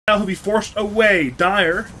Now he'll be forced away.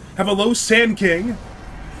 Dire have a low Sand King.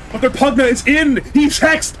 But their Pugna is in! He's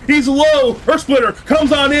hexed! He's low! Earth Splitter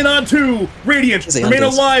comes on in on 2! Radiant remain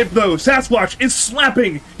alive though! Sasquatch is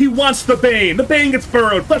slapping! He wants the Bane! The Bane gets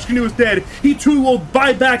burrowed! Flesh Canoe is dead! He too will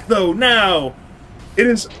buy back though, now! It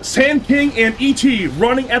is Sand King and ET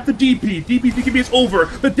running at the DP. DP is over.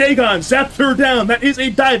 The Dagon zaps her down. That is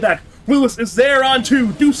a dieback. Lewis is there on 2.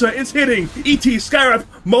 Dusa is hitting. ET, Skyrap,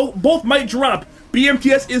 both might drop.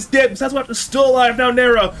 BMTS is dead. Sasquatch is still alive. Now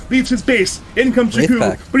Nera leaves his base. In comes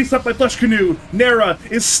Jakku, but he's stopped by Flesh Canoe. Nera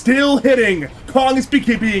is still hitting. Kong is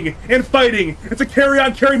BKBing and fighting. It's a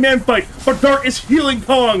carry-on, carry-man fight, but Dart is healing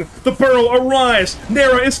Kong. The burrow arrives.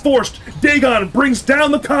 Nera is forced. Dagon brings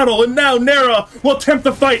down the Coddle, and now Nera will attempt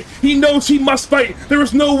the fight. He knows he must fight. There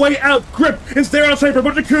is no way out. Grip is there on Cypher,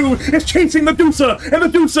 but Jakku is chasing the Dusa, and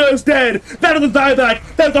the Dusa is dead. That is a dieback.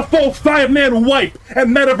 That is a full 5-man wipe,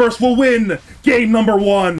 and Metaverse will win. Game number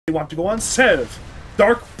 1. They want to go on Sev.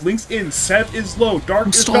 Dark blinks in. Sev is low. Dark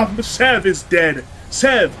is gone, but Sev is dead.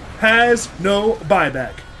 Sev has no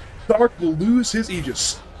buyback. Dark will lose his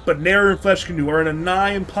Aegis, but Nera and Flesh Canoe are in a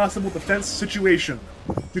nigh impossible defense situation.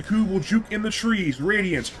 Jakku will juke in the trees.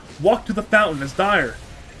 Radiant walk to the fountain as Dire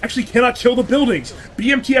actually cannot kill the buildings.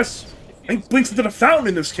 BMTS, I think, blinks into the fountain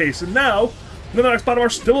in this case, and now none of our spot are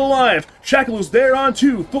still alive. Shackle is there on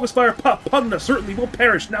 2. Focus fire pop. Pugna certainly will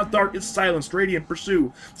perish. Now Dark is silenced. Radiant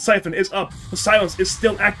pursue. Siphon is up. The silence is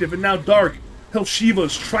still active, and now Dark.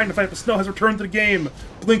 Shiva's trying to fight the snow, has returned to the game.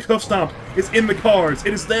 Blink Hoof Stomp is in the cards.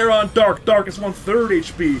 It is there on Dark. Dark is 1/3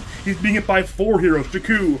 HP. He's being hit by 4 heroes.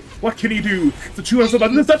 Jakku, what can he do? The 2 has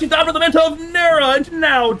about this touching down to the mantle of Nera, and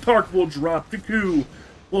now Dark will drop. Jakku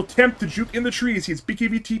will attempt to juke in the trees. He's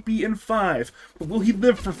BKB TP in 5, but will he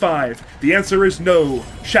live for 5? The answer is no.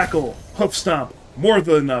 Shackle, Hoof Stomp, more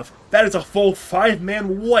than enough. That is a full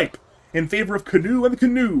 5-man wipe in favor of Canoe and the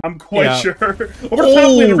Canoe. I'm quite sure. Over the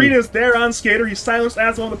top lane, Arena is there on Skater. He's silenced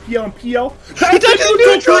as well on the PL and PL. He does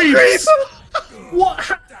neutral creeps!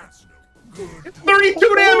 What? It's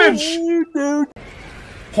 32 damage!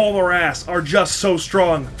 Polar Ass are just so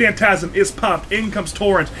strong. Phantasm is popped. In comes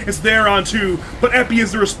Torrent. It's there on 2, but Epi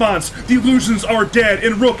is the response. The illusions are dead,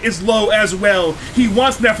 and Rook is low as well. He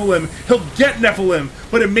wants Nephilim. He'll get Nephilim,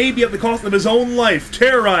 but it may be at the cost of his own life.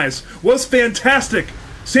 Terrorize was fantastic.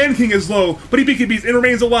 Sand King is low, but he BKBs and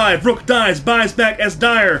remains alive. Rook dies, buys back as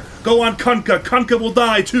Dire. Go on Kunkka. Kunkka will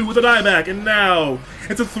die too with a dieback, and now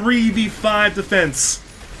it's a 3v5 defense.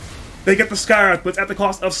 They get the Skyrock, but it's at the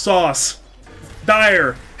cost of Sauce.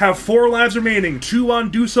 Dire have 4 lives remaining, 2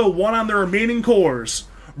 on Duso, 1 on their remaining cores.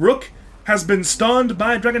 Rook has been stunned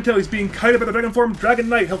by Dragon Tail. He's being kited by the Dragon Form Dragon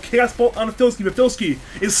Knight. He'll Chaos Bolt on Filski, but Filski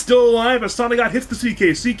is still alive as Sonic God hits the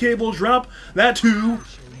CK. CK will drop. That too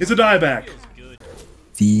is a dieback.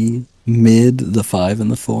 The mid, the 5,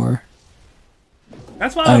 and the 4.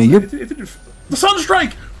 That's why the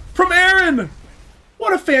Sunstrike from Aaron!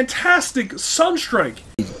 What a fantastic Sunstrike!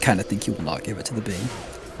 I kind of think he will not give it to the Bane.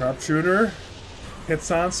 Sharpshooter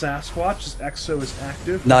hits on Sasquatch. His Exo is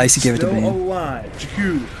active. Nice, he gave it to Bane. Still alive.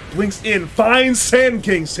 Jakku blinks in, finds Sand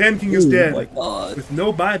King. Sand King is dead. My God. With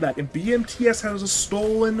no buyback. And BMTS has a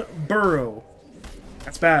stolen burrow.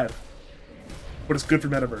 That's bad. But it's good for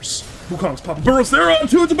Metaverse. Wukong's popping burrows there on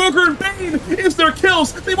 2. It's Invoker and Bane is their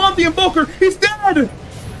kills. They want the Invoker. He's dead.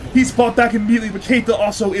 He's fought back immediately, but Keita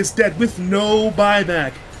also is dead with no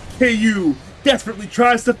buyback. KU desperately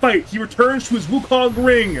tries to fight. He returns to his Wukong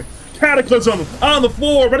ring. Cataclysm on the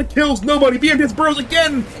floor, but it kills nobody. BMTS burrows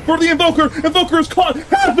again for the Invoker. Invoker is caught.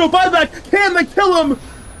 Has no buyback. Can they kill him?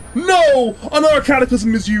 No. Another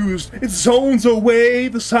Cataclysm is used. It zones away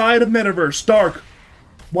the side of Metaverse. Dark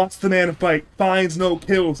wants the man to fight, finds no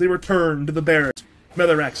kills. They return to the barracks.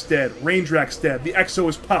 Metherax dead, Rangerak's dead, the Exo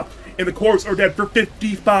is popped, and the cores are dead for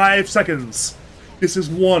 55 seconds. This is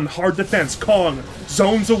one hard defense. Kong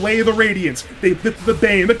zones away the Radiance. They flip to the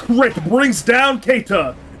Bane. The crit brings down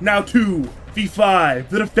Keita. Now 2v5.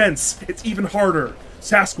 The defense, it's even harder.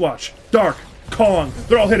 Sasquatch, Dark, Kong,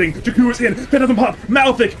 they're all hitting. Jakku is in. That doesn't pop.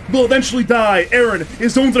 Malfic will eventually die. Aaron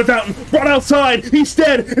is zoned to the fountain. Brought outside. He's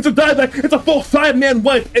dead. It's a dieback. It's a full 5-man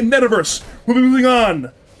wipe. And Metaverse will be moving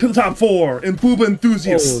on to the top 4. And Booba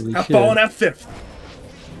Enthusiasts have fallen at 5th.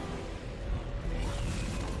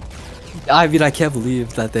 I mean, I can't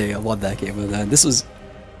believe that they won that game with that. This was